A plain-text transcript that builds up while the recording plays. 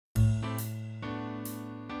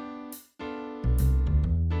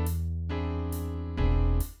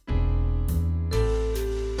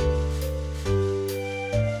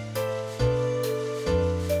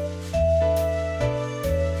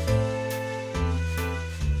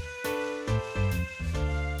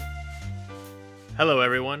Hello,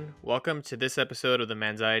 everyone. Welcome to this episode of the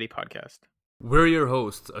Manxiety Podcast. We're your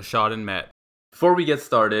hosts, Ashad and Matt. Before we get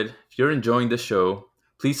started, if you're enjoying the show,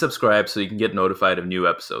 please subscribe so you can get notified of new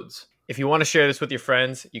episodes. If you want to share this with your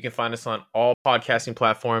friends, you can find us on all podcasting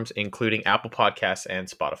platforms, including Apple Podcasts and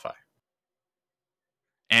Spotify.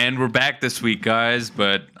 And we're back this week, guys,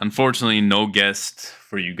 but unfortunately, no guest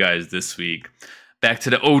for you guys this week. Back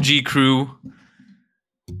to the OG crew.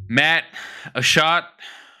 Matt, Ashad,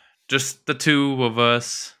 just the two of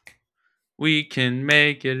us. We can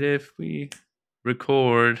make it if we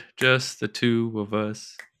record just the two of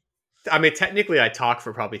us. I mean, technically, I talk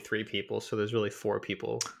for probably three people, so there's really four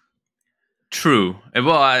people. True.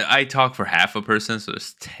 Well, I talk for half a person, so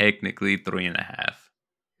it's technically 3.5.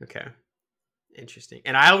 Okay. Interesting.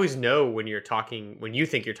 And I always know when you're talking, when you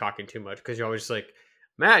think you're talking too much, because you're always like,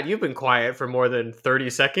 Matt, you've been quiet for more than 30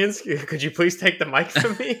 seconds. Could you please take the mic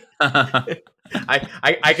from me? I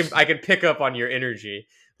can pick up on your energy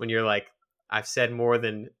when you're like, I've said more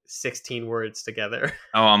than 16 words together.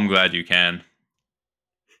 Oh, I'm glad you can.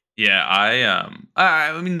 Yeah,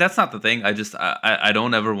 I mean, that's not the thing. I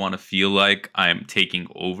don't ever want to feel like I'm taking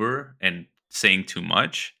over and saying too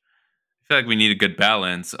much. I feel like we need a good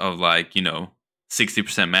balance of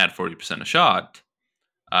 60% Matt, 40% Ashad.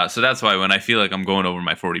 So that's why when I feel like I'm going over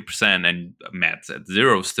my 40% and Matt's at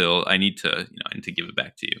 0 still, I need to give it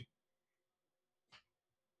back to you.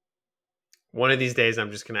 One of these days,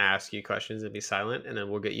 I'm just going to ask you questions and be silent, and then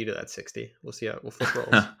we'll get you to that 60. We'll see how we'll flip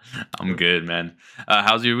rolls. I'm good, man.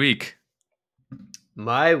 How's your week?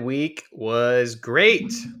 My week was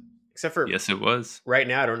great, except for yes, it was. Right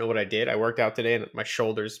now, I don't know what I did. I worked out today, and my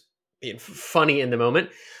shoulder's being funny in the moment.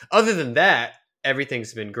 Other than that,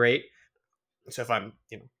 everything's been great. So if I'm,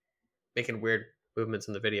 making weird movements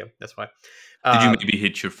in the video, that's why. Did you maybe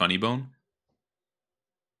hit your funny bone?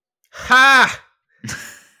 Ha!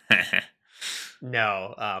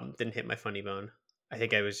 No, didn't hit my funny bone. I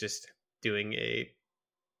think I was just doing a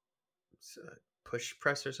push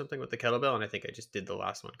press or something with the kettlebell, and I think I just did the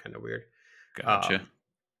last one kind of weird. Gotcha.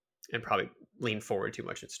 And probably leaned forward too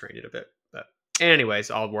much and strained it a bit. But anyways,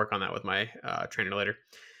 I'll work on that with my trainer later.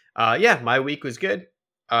 Yeah, my week was good.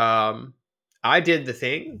 I did the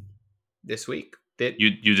thing this week.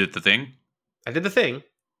 You did the thing? I did the thing.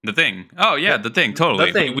 The thing. Oh, yeah, the thing.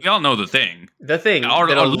 Totally. The thing. We all know the thing. The thing. Our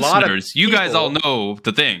listeners, you guys all know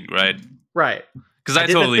the thing, right? Right. Because I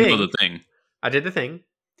totally know the thing. I did the thing.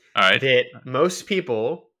 All right. That most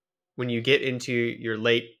people, when you get into your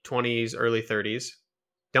late 20s, early 30s,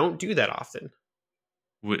 don't do that often.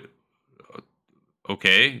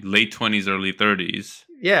 Okay. Late 20s, early 30s.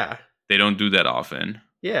 Yeah. They don't do that often.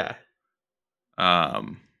 Yeah.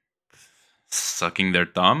 Sucking their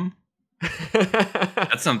thumb?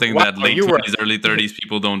 That's something that late 20s, early 30s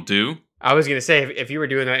people don't do. I was going to say, if you were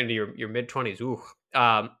doing that into your mid-20s, ooh.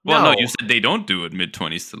 No, you said they don't do it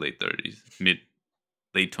mid-20s to late 30s.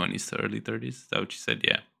 Late 20s to early 30s? Is that what you said?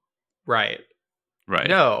 Yeah. Right. Right.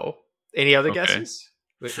 No. Any other guesses?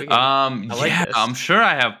 I'm sure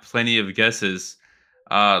I have plenty of guesses.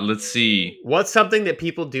 Let's see. What's something that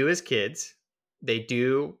people do as kids? They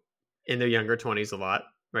do in their younger 20s a lot,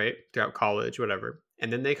 right? Throughout college, whatever.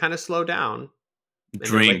 And then they kind of slow down.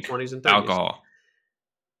 Drink 20s and 30s. alcohol.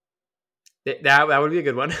 That would be a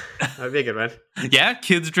good one. That would be a good one. Yeah,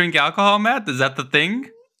 kids drink alcohol, Matt? Is that the thing?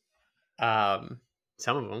 Some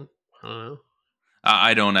of them. I don't know.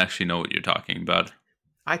 I don't actually know what you're talking about.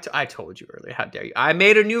 I told you earlier. How dare you? I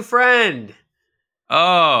made a new friend.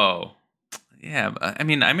 Oh. Yeah, I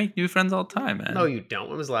mean, I make new friends all the time, man. No, you don't.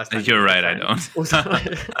 When was the last time? You're right, I don't.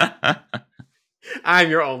 I'm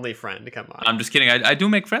your only friend. Come on. I'm just kidding. I do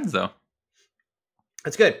make friends, though.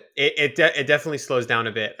 That's good. It definitely slows down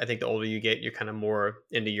a bit. I think the older you get, you're kind of more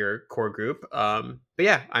into your core group. But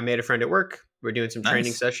yeah, I made a friend at work. We're doing some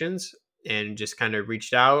training sessions and just kind of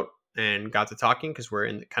reached out and got to talking because we're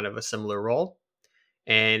in kind of a similar role.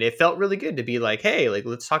 And it felt really good to be like, hey,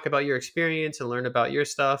 let's talk about your experience and learn about your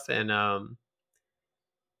stuff. And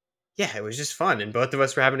yeah, it was just fun. And both of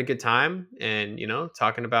us were having a good time and,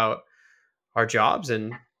 talking about our jobs.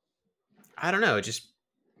 And I don't know,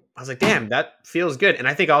 I was like, damn, that feels good. And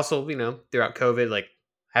I think also, throughout COVID, I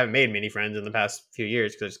haven't made many friends in the past few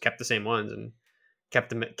years because I just kept the same ones and kept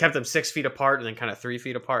them 6 feet apart and then kind of 3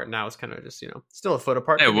 feet apart. And now it's kind of just, still a foot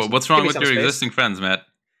apart. Hey, what's wrong with your existing friends, Matt?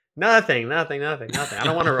 Nothing. I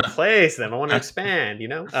don't want to replace them. I want to expand,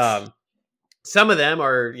 Some of them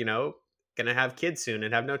are, going to have kids soon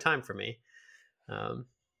and have no time for me.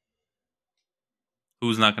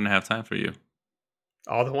 Who's not going to have time for you?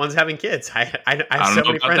 All the ones having kids. I have so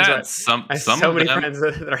many friends. Some friends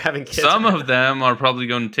that are having kids. Some of them are probably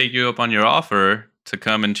going to take you up on your offer to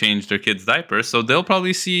come and change their kids' diapers, so they'll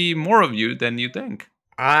probably see more of you than you think.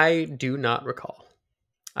 I do not recall.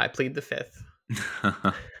 I plead the fifth.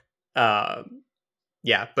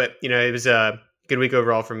 Yeah, but it was a good week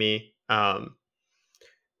overall for me.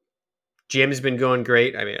 Gym has been going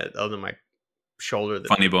great. I mean, other than my shoulder,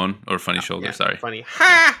 funny bone or funny shoulder. Yeah, sorry, funny.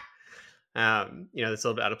 Ha! That's a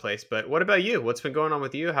little bit out of place. But what about you? What's been going on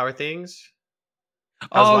with you? How are things?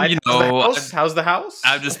 How's how's the house?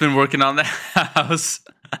 I've just been working on the house.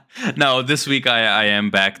 No, this week I am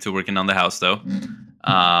back to working on the house though.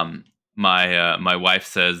 My wife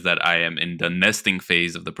says that I am in the nesting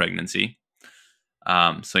phase of the pregnancy.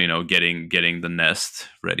 So getting the nest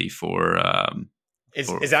ready for.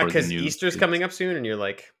 Is that because Easter's coming up soon and you're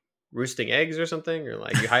like roosting eggs or something, or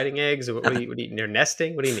like you're hiding eggs? What do you you're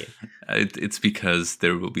nesting? What do you mean? It's because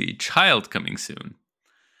there will be a child coming soon.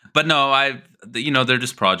 But no, they're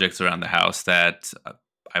just projects around the house that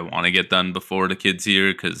I want to get done before the kids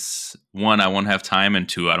here, because one, I won't have time, and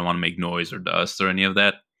two, I don't want to make noise or dust or any of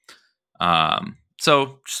that.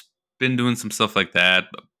 So just been doing some stuff like that,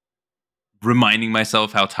 reminding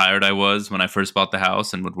myself how tired I was when I first bought the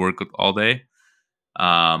house and would work all day.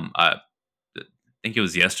 I think it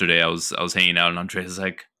was yesterday. I was hanging out, and Andrea's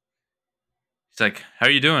like, he's like, "How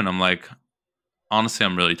are you doing?" I'm like, "Honestly,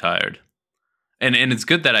 I'm really tired." And it's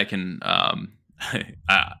good that I can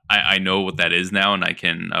I know what that is now, and I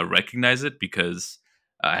can recognize it, because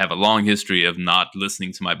I have a long history of not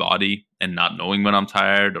listening to my body and not knowing when I'm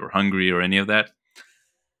tired or hungry or any of that.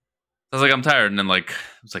 I was like, I'm tired, and then it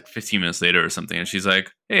was 15 minutes later or something, and she's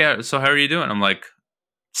like, "Hey, so how are you doing?" I'm like,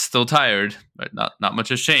 "Still tired, but not much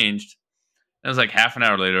has changed." And it was like half an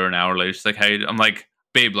hour later, an hour later, she's like, "Hey," I'm like,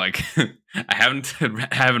 "Babe, I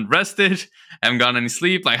haven't rested, I haven't gotten any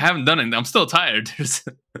sleep, I haven't done anything. I'm still tired."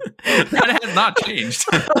 That has not changed.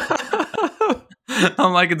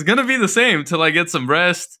 I'm like, it's gonna be the same till I get some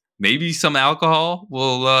rest. Maybe some alcohol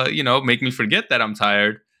will, make me forget that I'm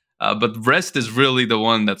tired. But rest is really the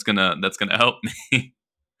one that's gonna help me.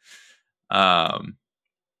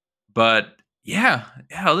 But yeah.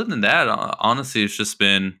 Other than that, honestly, it's just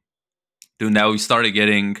been doing that. We started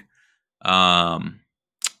getting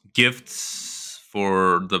gifts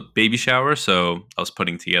for the baby shower, so I was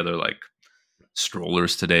putting together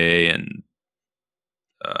strollers today, and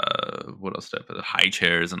what else did I put? High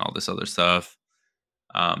chairs and all this other stuff.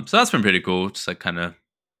 So that's been pretty cool. Just kind of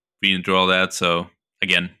reading through all that. So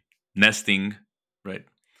again, nesting, right?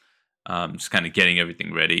 Just kind of getting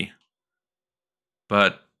everything ready.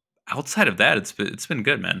 But outside of that, it's been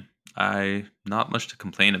good, man. Not much to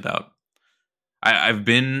complain about. I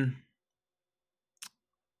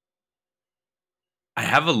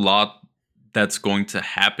have a lot that's going to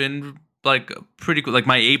happen, pretty cool.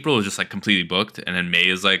 My April is just completely booked, and then May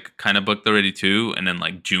is kind of booked already too, and then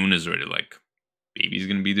June is already baby's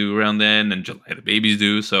gonna be due around then, and July the baby's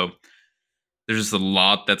due. So there's just a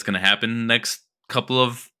lot that's gonna happen next couple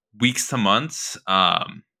of weeks to months. I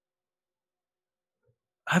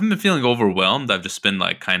haven't been feeling overwhelmed. I've just been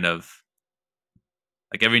kind of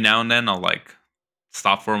every now and then I'll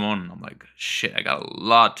stop for a moment, and I'm like, shit, I got a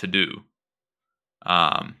lot to do.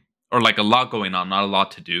 Or a lot going on, not a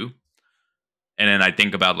lot to do. And then I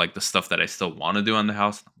think about the stuff that I still want to do on the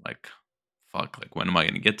house. I'm like, fuck, when am I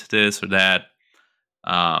going to get to this or that?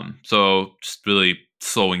 So just really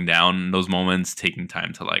slowing down in those moments, taking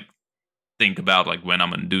time to think about when I'm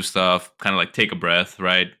going to do stuff, kind of take a breath,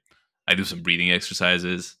 right? I do some breathing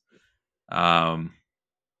exercises. Then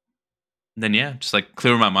yeah, just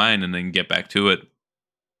clear my mind and then get back to it.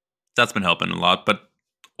 That's been helping a lot, but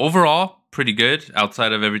overall, pretty good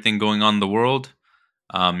outside of everything going on in the world.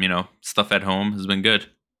 Stuff at home has been good.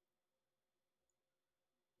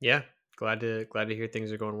 Yeah, glad to hear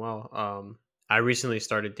things are going well. I recently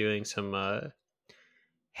started doing some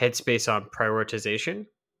headspace on prioritization.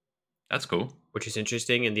 That's cool. Which is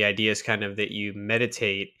interesting, and the idea is kind of that you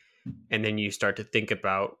meditate and then you start to think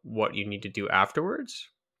about what you need to do afterwards,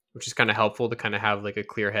 which is kind of helpful to kind of have a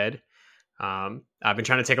clear head. I've been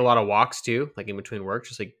trying to take a lot of walks too, in between work,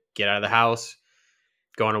 just get out of the house,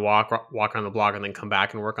 go on a walk around the block, and then come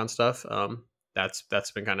back and work on stuff.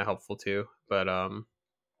 That's been kind of helpful too. But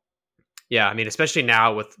yeah, I mean, especially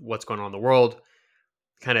now with what's going on in the world,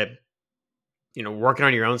 kind of, working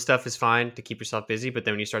on your own stuff is fine to keep yourself busy. But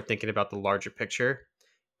then when you start thinking about the larger picture,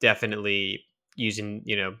 definitely using,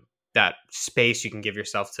 that space you can give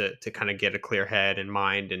yourself to kind of get a clear head and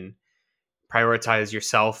mind and prioritize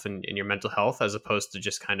yourself and your mental health, as opposed to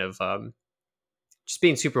just kind of just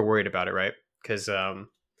being super worried about it, right? Because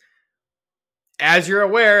as you're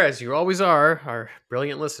aware, as you always are, our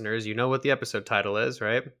brilliant listeners, you know what the episode title is,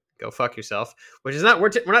 right? go fuck yourself. Which is not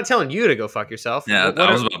we're not telling you to go fuck yourself. Yeah,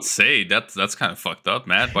 I was about to say that's kind of fucked up,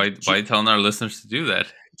 Matt. Why are you telling our listeners to do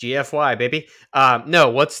that? GFY, baby. No,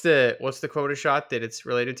 what's the quota shot that it's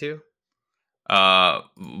related to?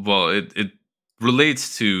 Well, it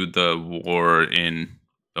relates to the war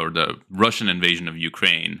or the Russian invasion of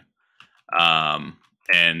Ukraine.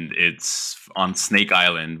 And it's on Snake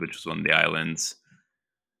Island, which was one of the islands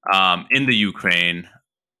in the Ukraine.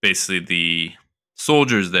 Basically, the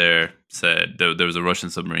soldiers there said there was a Russian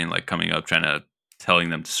submarine like coming up, telling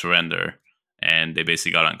them to surrender, and they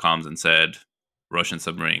basically got on comms and said, "Russian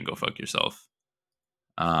submarine, go fuck yourself."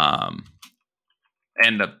 And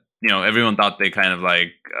everyone thought they kind of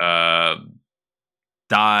like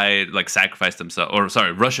died, like sacrificed themselves, or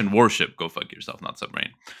sorry, Russian warship, go fuck yourself, not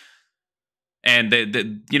submarine. And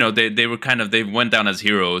they were kind of, they went down as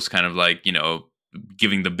heroes, kind of like,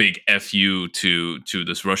 giving the big FU to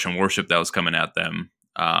this Russian warship that was coming at them.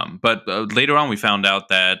 But later on, we found out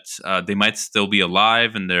that they might still be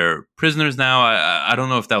alive and they're prisoners now. I don't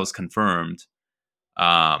know if that was confirmed.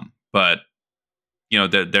 But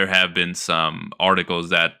there have been some articles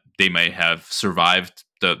that they may have survived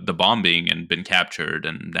the bombing and been captured,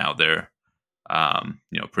 and now they're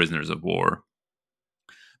prisoners of war.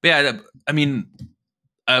 But yeah, I mean,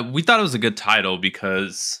 we thought it was a good title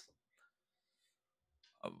because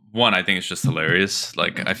one, I think it's just hilarious.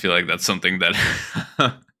 Like, I feel like that's something that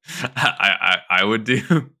I would do.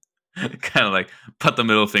 Kind of like put the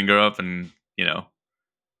middle finger up and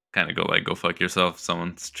kind of go fuck yourself.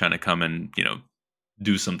 Someone's trying to come and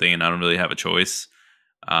do something, and I don't really have a choice.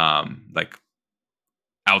 Like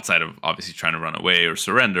outside of obviously trying to run away or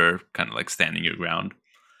surrender, kind of like standing your ground.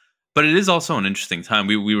 But it is also an interesting time.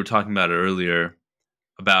 We were talking about it earlier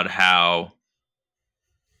about how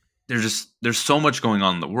there's so much going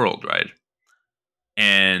on in the world, right?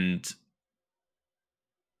 And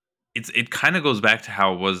it kind of goes back to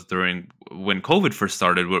how it was when COVID first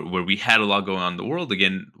started, where we had a lot going on in the world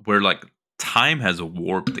again, where like time has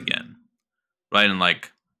warped again, right? And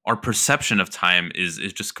like our perception of time is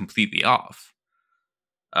just completely off.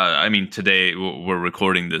 I mean, today we're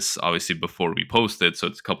recording this obviously before we post it, so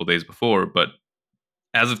it's a couple days before. But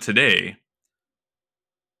as of today,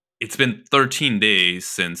 it's been 13 days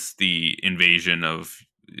since the invasion of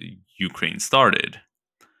Ukraine started.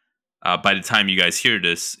 By the time you guys hear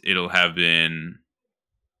this, it'll have been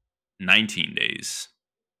 19 days.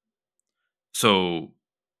 So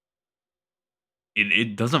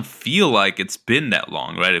it doesn't feel like it's been that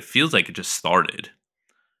long, right? It feels like it just started.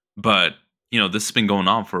 But this has been going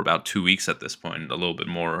on for about 2 weeks at this point, a little bit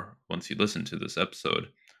more once you listen to this episode.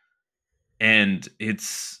 And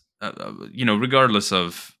it's, regardless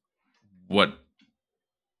of what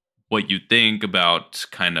you think about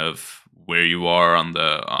kind of where you are on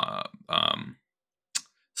the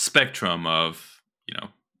spectrum of,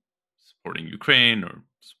 supporting Ukraine or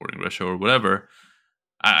supporting Russia or whatever,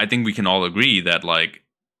 I think we can all agree that, like,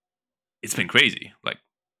 it's been crazy. Like,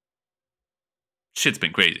 shit's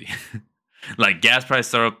been crazy. Like, gas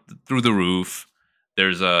prices are up through the roof.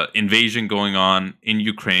 There's a invasion going on in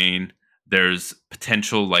Ukraine. There's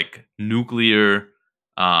potential like nuclear,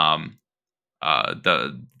 the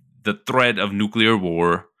threat of nuclear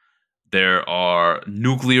war. There are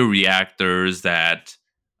nuclear reactors that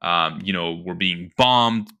were being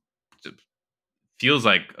bombed. It feels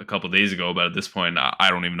like a couple days ago, but at this point, I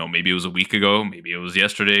don't even know. Maybe it was a week ago. Maybe it was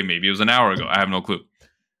yesterday. Maybe it was an hour ago. I have no clue.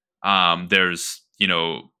 There's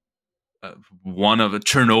one of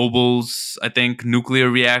Chernobyl's, I think, nuclear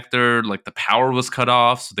reactor, like the power was cut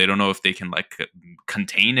off, so they don't know if they can like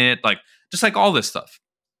contain it, like just like all this stuff.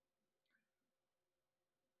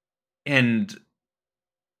 And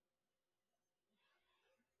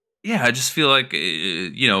yeah, I just feel like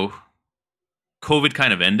COVID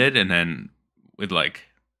kind of ended, and then with like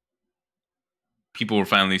people were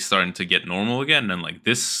finally starting to get normal again, and like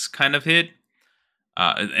this kind of hit.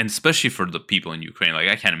 And especially for the people in Ukraine, like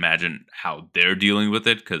I can't imagine how they're dealing with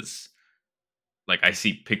it, because like I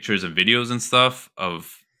see pictures and videos and stuff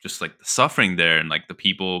of just like the suffering there, and like the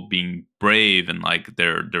people being brave and like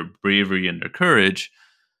their bravery and their courage.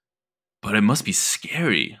 But it must be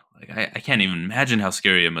scary. Like I can't even imagine how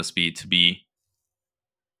scary it must be to be,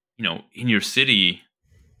 in your city,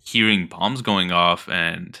 hearing bombs going off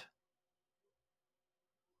and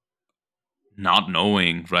not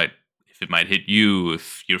knowing, right, it might hit you,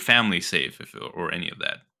 if your family's safe, or any of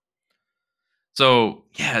that. So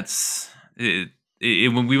yeah,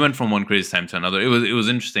 when we went from one crazy time to another, it was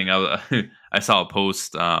interesting. I saw a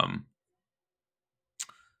post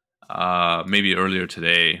maybe earlier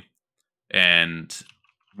today, and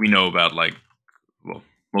we know about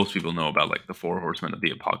most people know about like the four horsemen of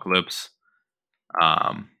the apocalypse.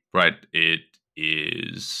 Right. It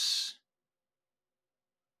is.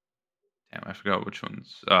 Damn, I forgot which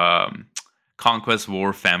ones. Conquest,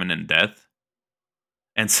 War, Famine, and Death.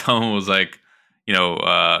 And someone was like,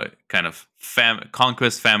 kind of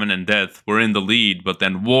conquest, famine, and death were in the lead, but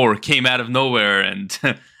then war came out of nowhere and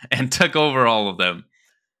and took over all of them.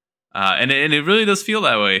 And it really does feel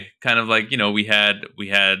that way. Kind of like, we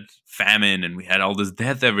had famine and we had all this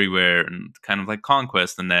death everywhere, and kind of like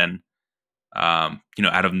conquest, and then out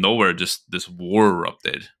of nowhere, just this war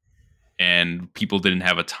erupted, and people didn't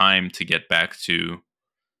have a time to get back to,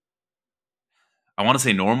 I want to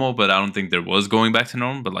say normal, but I don't think there was going back to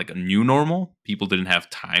normal, but like a new normal. People didn't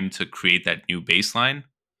have time to create that new baseline,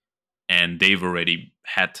 and they've already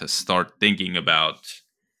had to start thinking about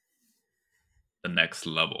the next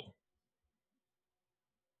level.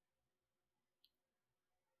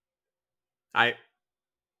 I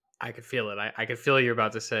could feel it. I could feel you're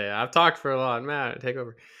about to say, I've talked for a lot, Matt, take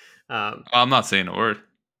over. I'm not saying a word.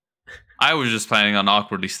 I was just planning on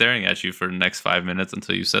awkwardly staring at you for the next 5 minutes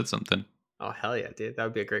until you said something. Oh, hell yeah, dude. That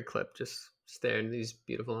would be a great clip. Just staring at these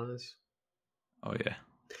beautiful eyes. Oh, yeah.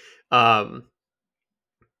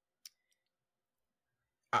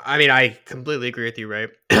 I mean, I completely agree with you, right?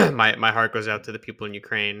 My heart goes out to the people in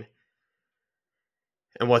Ukraine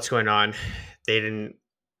and what's going on. They didn't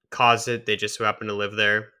cause it. They just so happen to live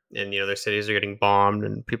there. And, their cities are getting bombed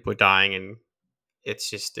and people are dying. And it's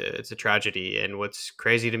just, it's a tragedy. And what's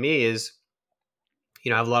crazy to me is, I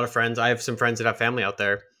have a lot of friends. I have some friends that have family out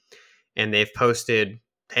there. And they've posted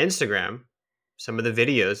to Instagram some of the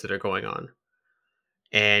videos that are going on.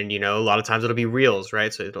 And, a lot of times it'll be reels,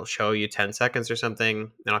 right? So it'll show you 10 seconds or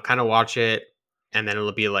something. And I'll kind of watch it. And then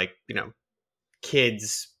it'll be like,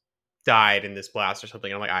 kids died in this blast or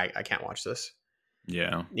something. And I'm like, I can't watch this.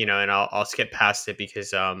 Yeah. And I'll skip past it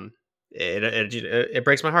because it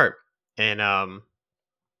breaks my heart. And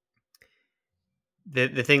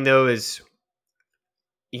the thing, though, is,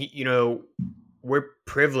 we're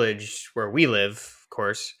privileged where we live, of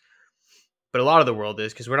course, but a lot of the world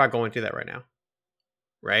is, because we're not going through that right now,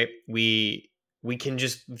 right? We can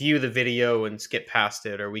just view the video and skip past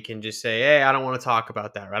it, or we can just say, hey, I don't want to talk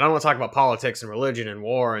about that, right? I don't want to talk about politics and religion and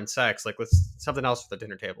war and sex. Like, let's something else for the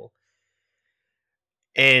dinner table.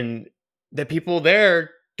 And the people there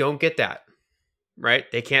don't get that,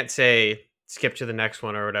 right? They can't say skip to the next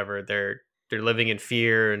one or whatever. They're living in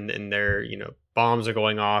fear, and they're, bombs are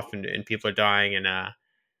going off and people are dying. And I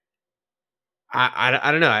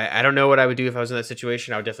don't know. I don't know what I would do if I was in that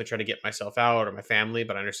situation. I would definitely try to get myself out or my family,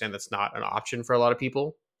 but I understand that's not an option for a lot of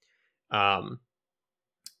people. And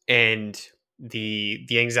the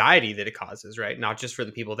anxiety that it causes, right? Not just for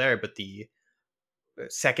the people there, but the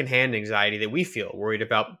secondhand anxiety that we feel, worried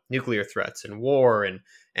about nuclear threats and war and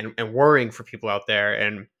worrying for people out there.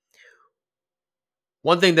 And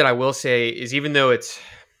one thing that I will say is, even though it's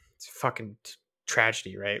fucking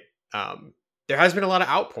tragedy, right? There has been a lot of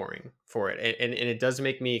outpouring for it, and it does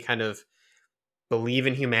make me kind of believe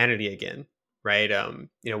in humanity again, right?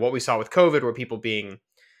 What we saw with COVID, where people being, I'm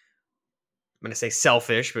going to say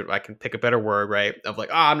selfish, but I can pick a better word, right? Of like,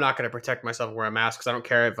 I'm not going to protect myself and wear a mask because I don't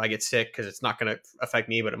care if I get sick, because it's not going to affect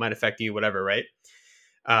me, but it might affect you, whatever, right?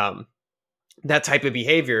 That type of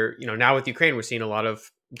behavior, now with Ukraine, we're seeing a lot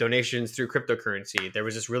of donations through cryptocurrency. There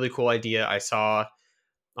was this really cool idea I saw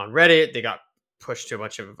on Reddit. They got pushed to a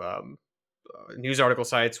bunch of news article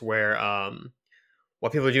sites where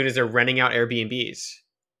what people are doing is they're renting out Airbnbs,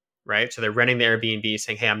 right? So they're renting the Airbnb,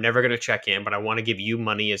 saying, hey, I'm never going to check in, but I want to give you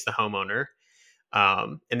money as the homeowner.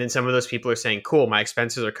 And then some of those people are saying, cool, my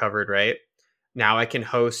expenses are covered, right? Now I can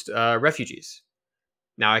host refugees.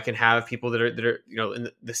 Now I can have people that are in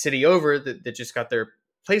the city over that just got their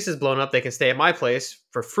places blown up. They can stay at my place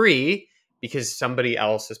for free because somebody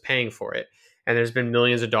else is paying for it. And there's been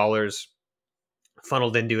millions of dollars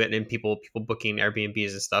funneled into it, and people booking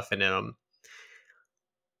Airbnbs and stuff. And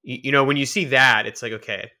when you see that, it's like,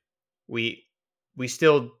 okay, we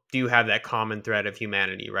still do have that common thread of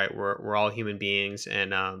humanity, right? We're all human beings,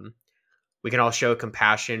 and we can all show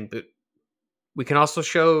compassion, but we can also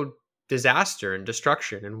show disaster and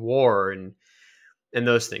destruction and war and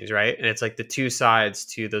those things, right? And it's like the two sides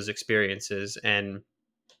to those experiences. And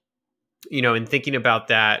in thinking about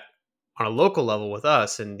that on a local level with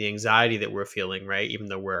us and the anxiety that we're feeling, right? Even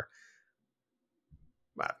though we're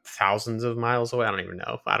thousands of miles away. I don't even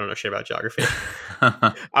know. I don't know shit about geography.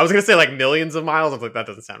 I was going to say like millions of miles. I was like, that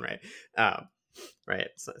doesn't sound right. Right.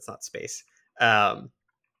 It's not space. But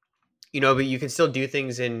you can still do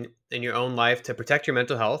things in your own life to protect your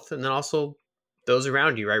mental health, and then also those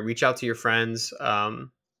around you, right? Reach out to your friends.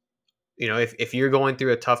 if you're going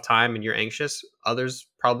through a tough time and you're anxious, others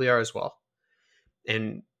probably are as well.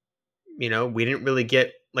 And, we didn't really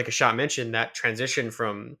get, like Ashot mentioned, that transition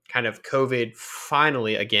from kind of COVID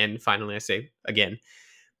finally I say again,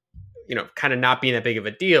 kind of not being that big of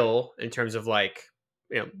a deal in terms of like,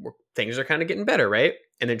 things are kind of getting better, right?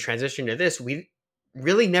 And then transition to this, we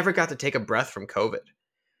really never got to take a breath from COVID,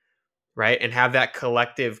 right? And have that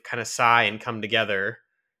collective kind of sigh and come together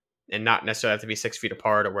and not necessarily have to be 6 feet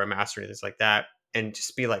apart or wear a mask or anything like that. And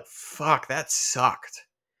just be like, fuck, that sucked.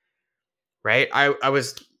 Right. I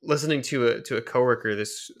was listening to a coworker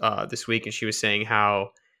this week, and she was saying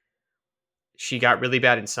how she got really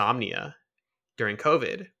bad insomnia during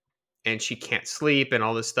COVID and she can't sleep and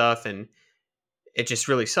all this stuff. And it just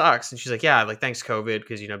really sucks. And she's like, yeah, like, thanks COVID.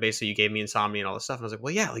 Because, basically you gave me insomnia and all this stuff. And I was like,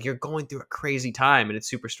 well, yeah, like, you're going through a crazy time and it's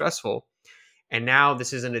super stressful. And now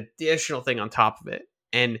this is an additional thing on top of it.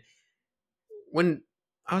 And when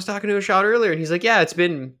I was talking to Ashot earlier, and he's like, yeah, it's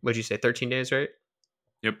been, what'd you say, 13 days, right?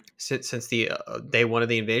 Yep. Since the day one of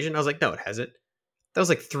the invasion. I was like, no, it hasn't. That was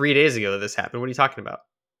like 3 days ago that this happened. What are you talking about?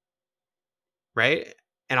 Right?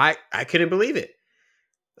 And I couldn't believe it.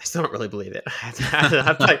 I still don't really believe it.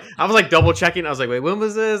 I was like double checking. I was like, wait, when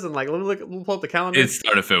was this? And like, let me pull up the calendar. It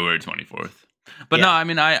started February 24th. But yeah. No, I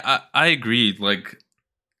mean, I agree. Like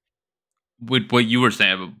with what you were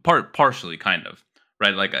saying, partially, kind of.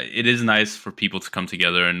 Right, like it is nice for people to come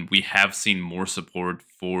together, and we have seen more support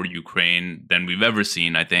for Ukraine than we've ever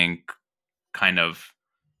seen, I think, kind of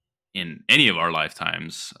in any of our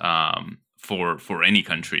lifetimes, for any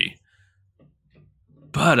country.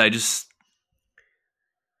 But I just,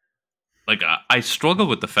 like, I struggle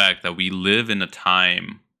with the fact that we live in a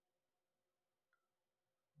time,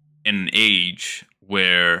 in an age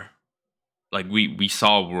where, like, we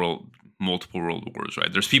saw multiple world wars,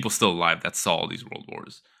 right? There's people still alive that saw all these world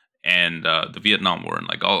wars, and the Vietnam War, and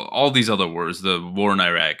like all these other wars, the war in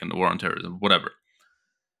Iraq and the war on terrorism, whatever.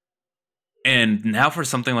 And now for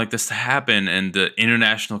something like this to happen, and the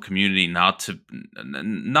international community not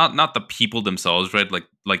the people themselves, right?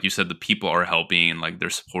 Like you said, the people are helping and like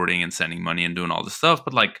they're supporting and sending money and doing all this stuff,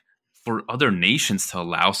 but like for other nations to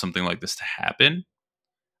allow something like this to happen,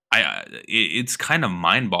 it's kind of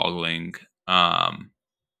mind-boggling.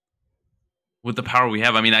 With the power we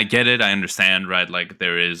have. I mean, I get it. I understand, right? Like,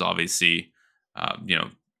 there is obviously,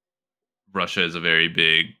 Russia is a very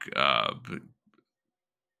big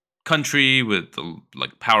country with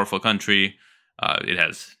like powerful country. It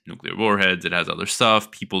has nuclear warheads. It has other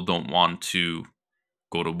stuff. People don't want to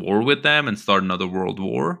go to war with them and start another world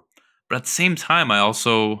war. But at the same time, it's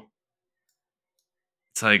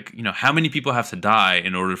like, how many people have to die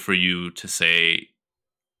in order for you to say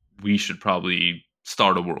we should probably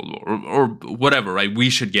start a world war or whatever, right?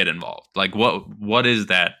 We should get involved. Like, what is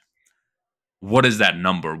that? What is that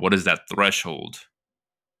number? What is that threshold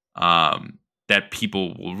that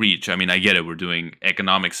people will reach? I mean, I get it. We're doing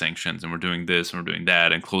economic sanctions, and we're doing this, and we're doing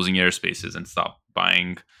that, and closing airspaces, and stop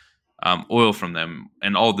buying oil from them,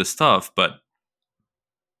 and all this stuff. But at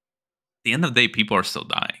the end of the day, people are still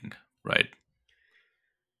dying, right?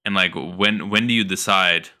 And like, when do you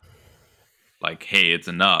decide, like, hey, it's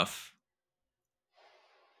enough?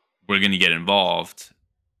 We're going to get involved,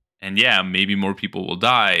 and yeah, maybe more people will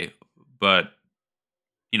die, but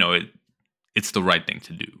it's the right thing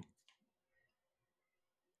to do.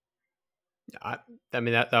 I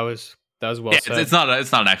mean, that was well said. It's not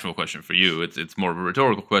an actual question for you. It's more of a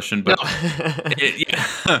rhetorical question, but no.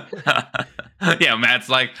 Yeah, Matt's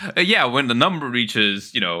like, when the number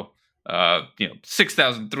reaches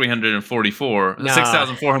 6,344,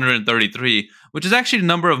 6,433, which is actually the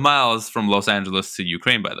number of miles from Los Angeles to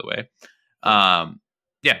Ukraine, by the way.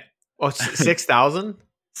 Yeah. Oh, 6,000?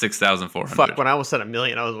 6,400. Fuck, when I almost said 1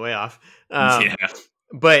 million, I was way off. Yeah.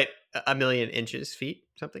 But 1 million inches, feet,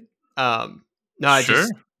 something. No, I sure.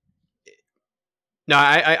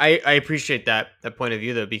 I appreciate that point of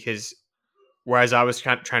view, though, because whereas I was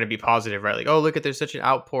kind of trying to be positive, right? Like, oh, look at, there's such an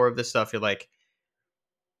outpour of this stuff. You're like,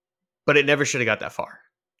 but it never should have got that far.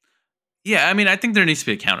 Yeah, I mean, I think there needs to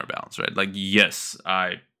be a counterbalance, right? Like, yes,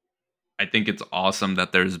 I think it's awesome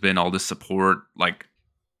that there's been all this support. Like,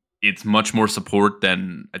 it's much more support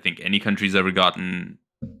than I think any country's ever gotten,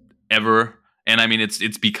 ever. And I mean,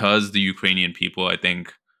 it's because the Ukrainian people, I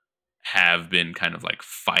think, have been kind of like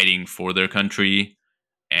fighting for their country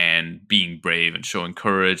and being brave and showing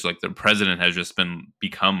courage. Like, their president has just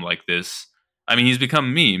become like this. I mean, he's become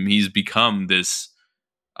a meme. He's become this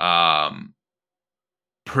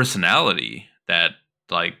personality that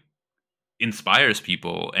like inspires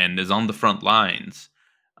people and is on the front lines,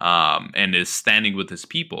 and is standing with his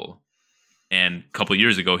people. And a couple of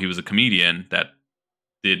years ago, he was a comedian that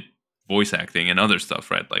did voice acting and other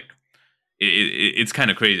stuff, right? Like it's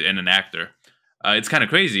kind of crazy, and an actor. It's kind of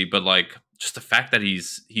crazy, but like just the fact that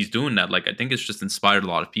he's doing that, like I think it's just inspired a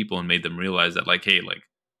lot of people and made them realize that like, hey, like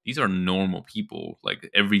these are normal people, like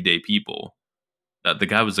everyday people. That the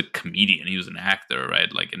guy was a comedian, he was an actor,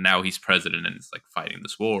 right? Like, and now he's president and it's like fighting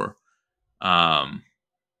this war.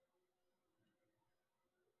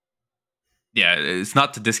 Yeah, it's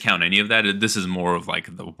not to discount any of that. This is more of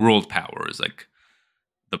like the world powers, like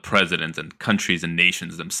the presidents and countries and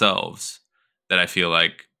nations themselves, that I feel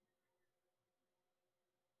like,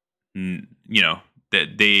 you know,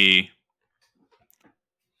 that they.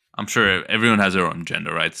 I'm sure everyone has their own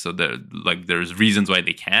agenda, right? So there's reasons why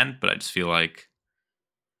they can't, but I just feel like,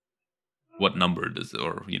 what number does it,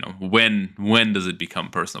 or when does it become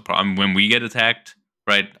personal problem? When we get attacked,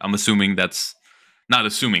 right? I'm assuming that's. Not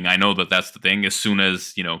assuming, I know that that's the thing. As soon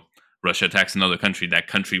as, Russia attacks another country, that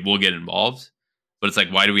country will get involved. But it's like,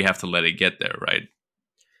 why do we have to let it get there, right?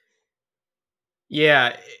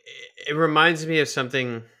 Yeah, it reminds me of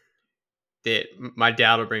something that my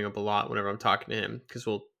dad will bring up a lot whenever I'm talking to him, because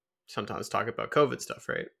we'll sometimes talk about COVID stuff,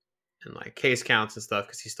 right? And like case counts and stuff,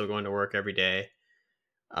 because he's still going to work every day.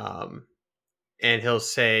 And he'll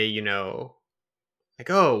say, like,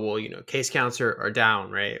 oh, well, case counts are down,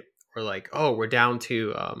 right? Or like, oh, we're down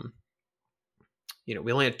to,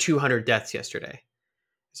 we only had 200 deaths yesterday,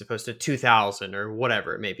 as opposed to 2,000 or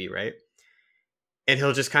whatever it may be, right? And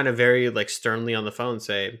he'll just kind of very like sternly on the phone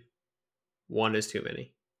say, one is too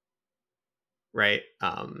many, right?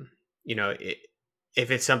 If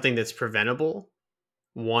it's something that's preventable,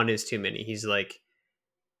 one is too many. He's like,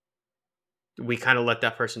 we kind of let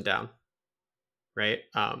that person down, right?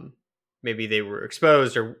 Maybe they were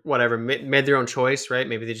exposed or whatever, made their own choice, right?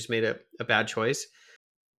 Maybe they just made a bad choice.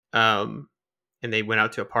 And they went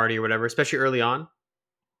out to a party or whatever, especially early on,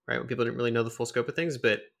 right? When people didn't really know the full scope of things,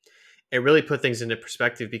 but it really put things into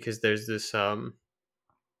perspective, because there's this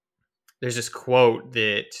quote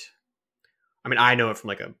that, I mean, I know it from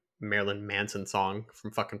like a Marilyn Manson song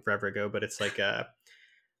from fucking forever ago, but it's like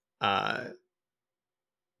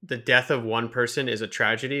the death of one person is a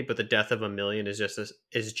tragedy, but the death of a million is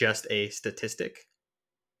just a statistic,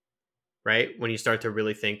 right? When you start to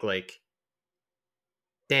really think like,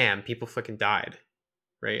 damn, people fucking died,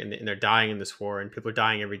 right? And they're dying in this war, and people are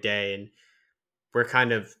dying every day, and we're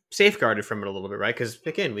kind of safeguarded from it a little bit, right? Because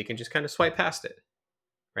again, we can just kind of swipe past it,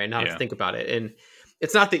 right? Not have to think about it. And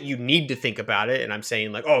it's not that you need to think about it. And I'm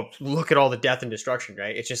saying like, oh, look at all the death and destruction,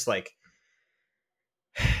 right? It's just like,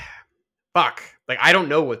 fuck, like I don't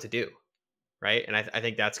know what to do, right? And I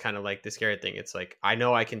think that's kind of like the scary thing. It's like, I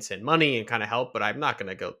know I can send money and kind of help, but I'm not going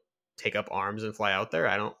to go take up arms and fly out there.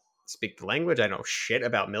 I don't speak the language. I know shit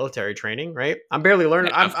about military training, right? I'm barely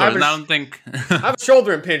learning. I don't think I have a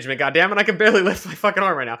shoulder impingement, goddammit. I can barely lift my fucking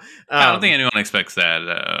arm right now. I don't think anyone expects that.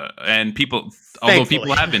 And although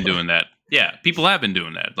people have been doing that. Yeah, people have been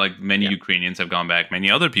doing that. Like many Ukrainians have gone back. Many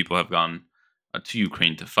other people have gone to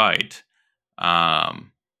Ukraine to fight.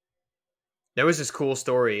 There was this cool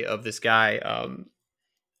story of this guy.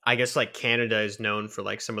 I guess like Canada is known for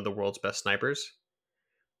like some of the world's best snipers.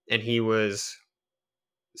 And he was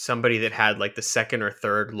somebody that had like the second or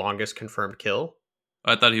third longest confirmed kill.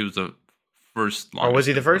 I thought he was the first longest. Or was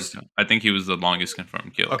he the first? Kill. I think he was the longest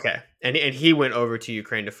confirmed kill. Okay. And he went over to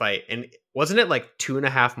Ukraine to fight. And wasn't it like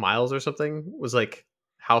 2.5 miles or something? Was like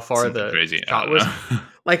how far something the crazy shot was?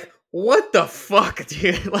 Like, what the fuck,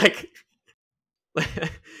 dude? Like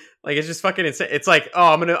it's just fucking insane. It's like,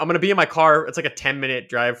 oh, I'm gonna be in my car. It's like a 10-minute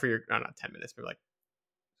drive for your, no, not 10 minutes, but like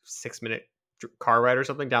 6-minute car ride or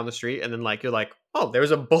something down the street, and then like you're like, oh,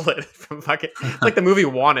 there's a bullet from fucking like the movie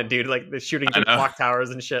Wanted, dude. Like the shooting through clock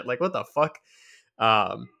towers and shit. Like what the fuck?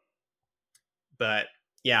 But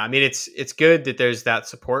yeah, I mean, it's good that there's that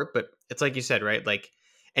support, but it's like you said, right? Like,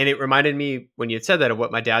 and it reminded me when you had said that of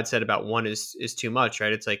what my dad said about one is too much,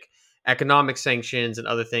 right? It's like economic sanctions and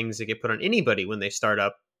other things that get put on anybody when they start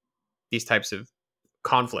up these types of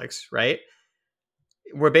conflicts, right?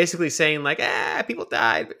 We're basically saying like, people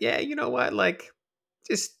died, but yeah, you know what? Like,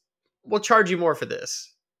 just we'll charge you more for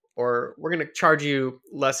this, or we're going to charge you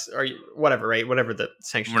less, or whatever, right? Whatever the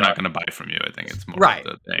sanctions. We're not going to buy from you. I think it's more right,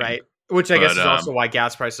 of the thing. Right. Which I guess is also why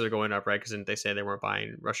gas prices are going up, right? Because didn't they say they weren't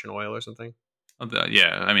buying Russian oil or something?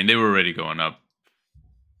 Yeah, I mean they were already going up,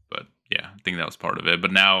 but yeah, I think that was part of it.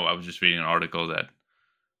 But now I was just reading an article that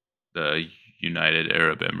the United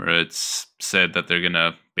Arab Emirates said that they're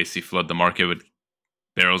gonna basically flood the market with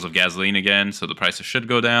barrels of gasoline again, so the prices should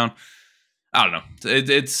go down. I don't know.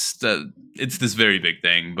 It's this very big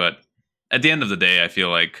thing, but at the end of the day, I feel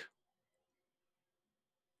like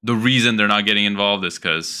the reason they're not getting involved is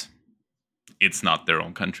because it's not their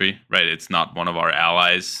own country, right? It's not one of our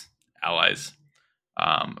allies,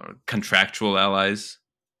 or contractual allies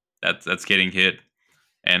that's getting hit,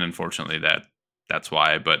 and unfortunately that's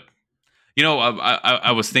why. But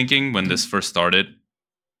I was thinking when this first started,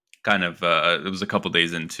 kind of it was a couple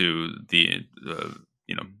days into the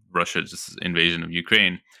Russia's invasion of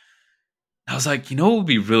Ukraine. I was like, what would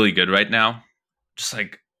be really good right now? Just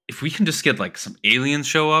like if we can just get like some aliens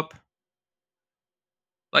show up,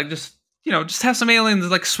 like just have some aliens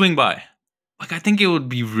like swing by. Like I think it would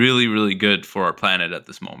be really, really good for our planet at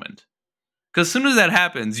this moment. Because as soon as that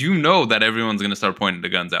happens, that everyone's gonna start pointing the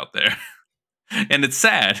guns out there, and it's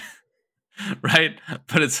sad, right?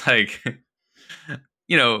 But it's like,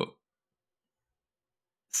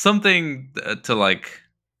 something to like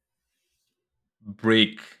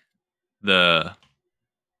break the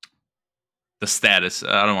status.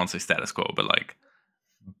 I don't want to say status quo, but like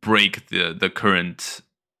break the current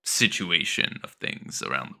situation of things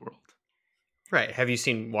around the world. Right. Have you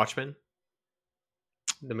seen Watchmen?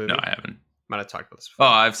 The movie? No, I haven't. Might have talked about this before. Oh,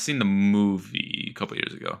 I've seen the movie a couple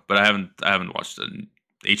years ago, but I haven't watched the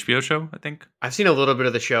HBO show, I think. I've seen a little bit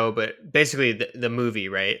of the show, but basically the movie,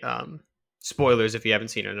 right? Spoilers if you haven't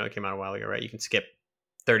seen it. I know it came out a while ago, right? You can skip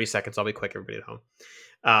 30 seconds. I'll be quick, everybody at home.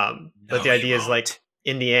 But the idea is like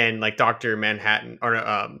in the end, like Dr. Manhattan or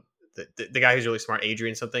the guy who's really smart,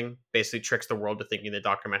 Adrian something, basically tricks the world to thinking that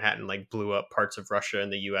Dr. Manhattan like blew up parts of Russia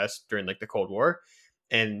and the US during like the Cold War.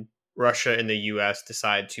 And Russia and the US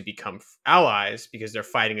decide to become allies because they're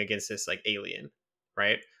fighting against this like alien,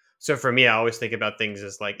 right? So for me, I always think about things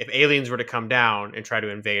as like if aliens were to come down and try to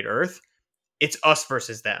invade Earth, it's us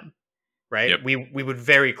versus them, right? Yep. We would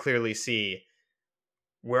very clearly see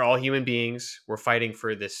we're all human beings. We're fighting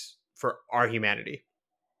for our humanity.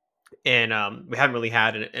 And we haven't really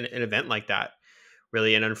had an event like that,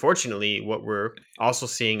 really. And unfortunately, what we're also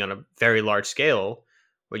seeing on a very large scale,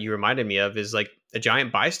 what you reminded me of, is like a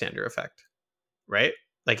giant bystander effect, right?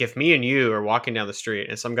 Like if me and you are walking down the street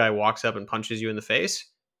and some guy walks up and punches you in the face,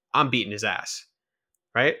 I'm beating his ass,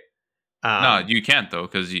 right? No, you can't though,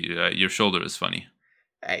 because your shoulder is funny.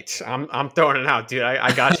 Hey, I'm throwing it out, dude.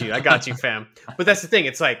 I got you. I got you, fam. But that's the thing.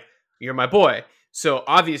 It's like, you're my boy. So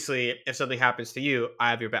obviously, if something happens to you, I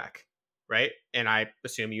have your back, right? And I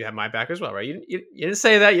assume you have my back as well, right? You didn't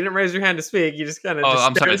say that. You didn't raise your hand to speak. You just kind of. Oh,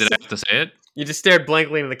 I'm sorry. Did I have to say it? You just stared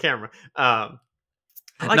blankly into the camera. I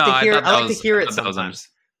like to hear it sometimes.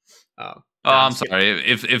 I'm sorry.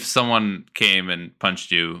 If someone came and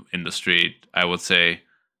punched you in the street, I would say,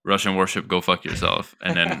 Russian worship, go fuck yourself,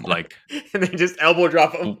 and then like, and then just elbow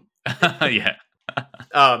drop them. Yeah.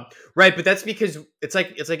 Right, but that's because it's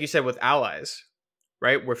like you said with allies,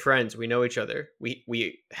 right? We're friends. We know each other.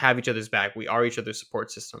 We have each other's back. We are each other's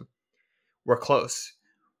support system. We're close.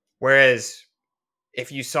 Whereas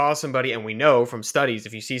if you saw somebody, and we know from studies,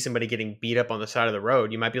 if you see somebody getting beat up on the side of the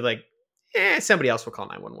road, you might be like, somebody else will call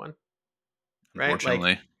 911. Right? Unfortunately.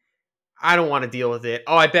 Like, I don't want to deal with it.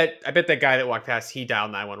 Oh, I bet that guy that walked past, he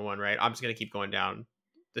dialed 911, right? I'm just going to keep going down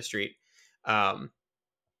the street.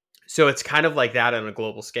 So it's kind of like that on a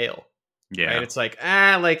global scale. Yeah. Right? It's like,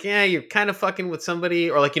 you're kind of fucking with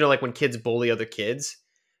somebody, or like, like when kids bully other kids,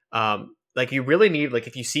 like you really need, like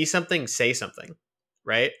if you see something, say something,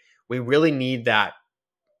 right? We really need that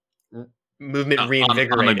movement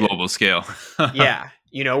reinvigorated on a global scale. Yeah.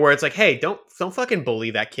 Where it's like, hey, don't fucking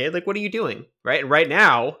bully that kid. Like, what are you doing? Right. And right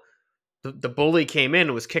now, the bully came in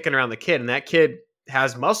and was kicking around the kid, and that kid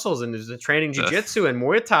has muscles and is training jiu-jitsu and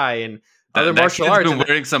Muay Thai and other martial arts. Been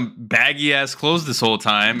wearing some baggy ass clothes this whole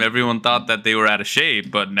time. Everyone thought that they were out of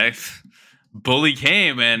shape, but next bully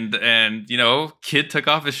came and kid took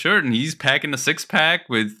off his shirt and he's packing a 6-pack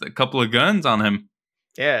with a couple of guns on him.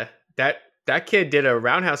 Yeah, that kid did a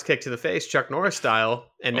roundhouse kick to the face, Chuck Norris style,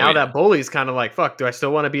 and now that bully's kind of like, fuck, do I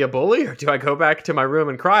still want to be a bully, or do I go back to my room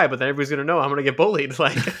and cry? But then everybody's gonna know I'm gonna get bullied,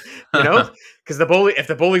 like, because if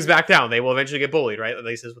the bullies back down, they will eventually get bullied, right? At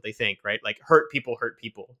least is what they think, right? Like, hurt people.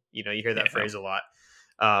 You hear that phrase a lot,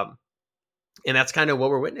 and that's kind of what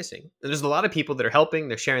we're witnessing. And there's a lot of people that are helping.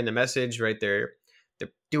 They're sharing the message, right? They're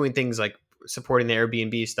doing things like supporting the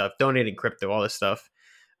Airbnb stuff, donating crypto, all this stuff.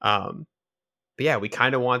 But yeah, we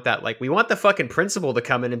kind of want that. Like, we want the fucking principal to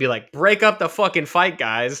come in and be like, break up the fucking fight,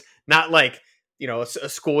 guys. Not like, a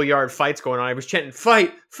schoolyard fight's going on. I was chanting,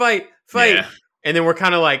 fight, fight, fight. Yeah. And then we're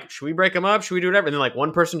kind of like, should we break them up? Should we do whatever? And then like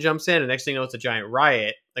one person jumps in and next thing you know, it's a giant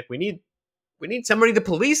riot. Like, we need somebody to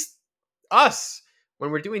police us when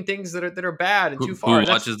we're doing things that are bad and too far. Who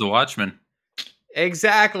watches The Watchmen?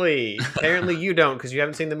 Exactly. Apparently you don't, because you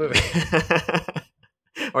haven't seen the movie.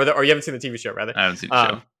 or you haven't seen the TV show, rather. I haven't seen the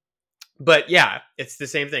show. But yeah, it's the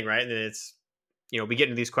same thing, right? And it's we get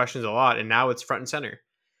into these questions a lot, and now it's front and center.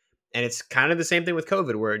 And it's kind of the same thing with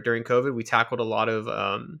COVID, where during COVID we tackled a lot of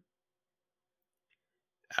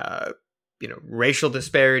racial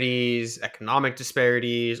disparities, economic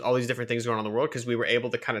disparities, all these different things going on in the world, because we were able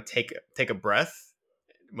to kind of take a breath,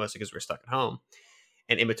 mostly because we're stuck at home,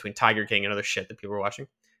 and in between Tiger King and other shit that people were watching,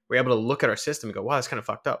 we're able to look at our system and go, wow, that's kind of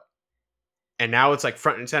fucked up. And now it's like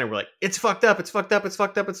front and center. We're like, it's fucked up, it's fucked up, it's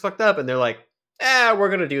fucked up, it's fucked up. And they're like, we're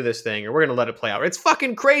going to do this thing, or we're going to let it play out. It's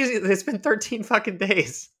fucking crazy. It's been 13 fucking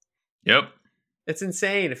days. Yep. It's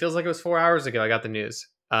insane. It feels like it was 4 hours ago I got the news.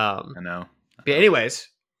 I know. But anyways,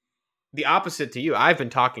 the opposite to you, I've been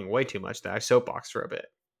talking way too much that I soapbox for a bit.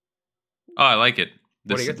 Oh, I like it.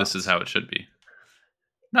 What are your This is thoughts? how it should be.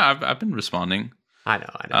 No, I've been responding. I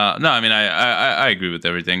know. No, I mean I agree with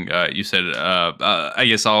everything you said. I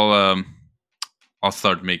guess I'll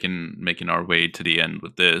start making our way to the end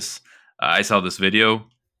with this. I saw this video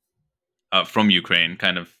from Ukraine,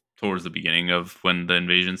 kind of towards the beginning of when the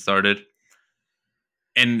invasion started,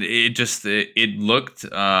 and it looked.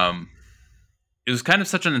 It was kind of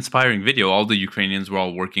such an inspiring video. All the Ukrainians were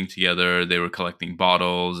all working together. They were collecting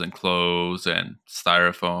bottles and clothes and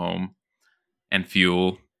styrofoam and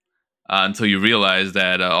fuel. Until you realize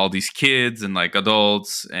that all these kids and like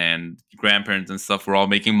adults and grandparents and stuff were all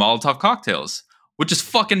making Molotov cocktails, which is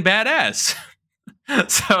fucking badass.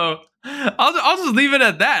 So I'll just leave it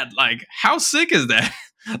at that. Like, how sick is that?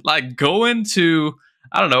 Like, going to,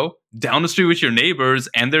 I don't know, down the street with your neighbors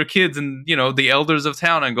and their kids and, the elders of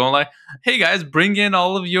town, and going like, hey guys, bring in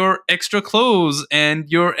all of your extra clothes and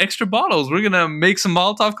your extra bottles. We're going to make some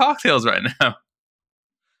Molotov cocktails right now.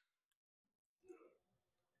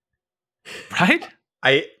 Right?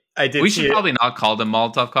 I did. We should probably not call them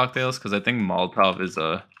Molotov cocktails, because I think Molotov is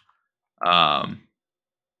a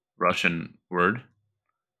Russian word.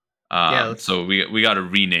 So we got to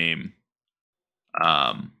rename.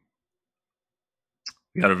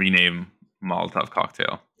 We got to rename Molotov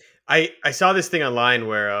cocktail. I saw this thing online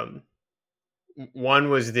where one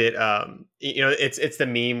was that it's the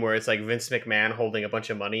meme where it's like Vince McMahon holding a bunch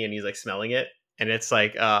of money and he's like smelling it, and it's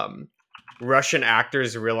like Russian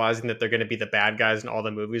actors realizing that they're going to be the bad guys in all the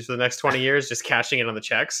movies for the next 20 years, just cashing in on the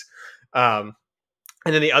checks. And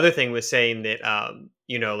then the other thing was saying that,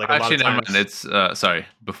 like a actually, lot of times... It's sorry,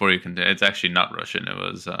 before you continue, it's actually not Russian. It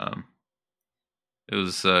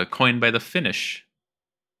was coined by the Finnish.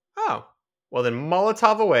 Oh, well then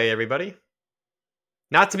Molotov away, everybody.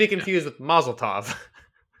 Not to be confused with Mazel Tov.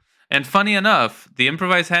 And funny enough, the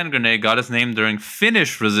improvised hand grenade got its name during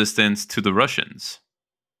Finnish resistance to the Russians.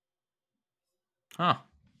 Huh.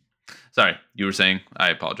 Sorry, you were saying? I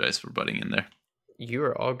apologize for butting in there. You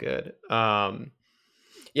are all good.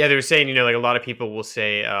 Yeah, they were saying, like a lot of people will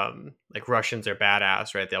say, like Russians are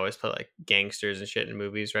badass, right? They always play like gangsters and shit in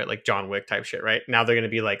movies, right? Like John Wick type shit, right? Now they're going to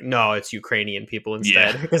be like, no, it's Ukrainian people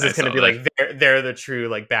instead, because it's going to be like they're the true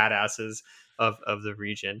like badasses of the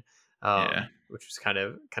region, which was kind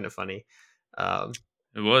of funny.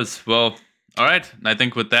 It was. Well, all right. I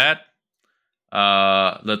think with that,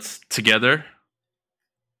 let's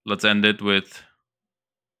end it with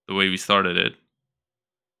the way we started it.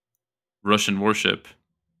 Russian worship.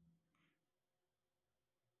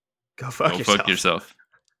 Go fuck yourself.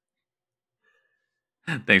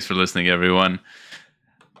 Thanks for listening, everyone.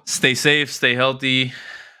 Stay safe, stay healthy,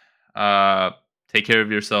 take care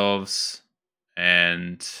of yourselves,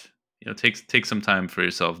 and take some time for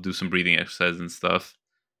yourself. Do some breathing exercise and stuff.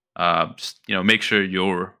 Just make sure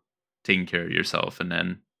you're taking care of yourself, and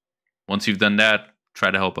then once you've done that, try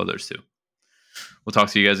to help others too. We'll talk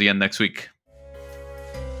to you guys again next week.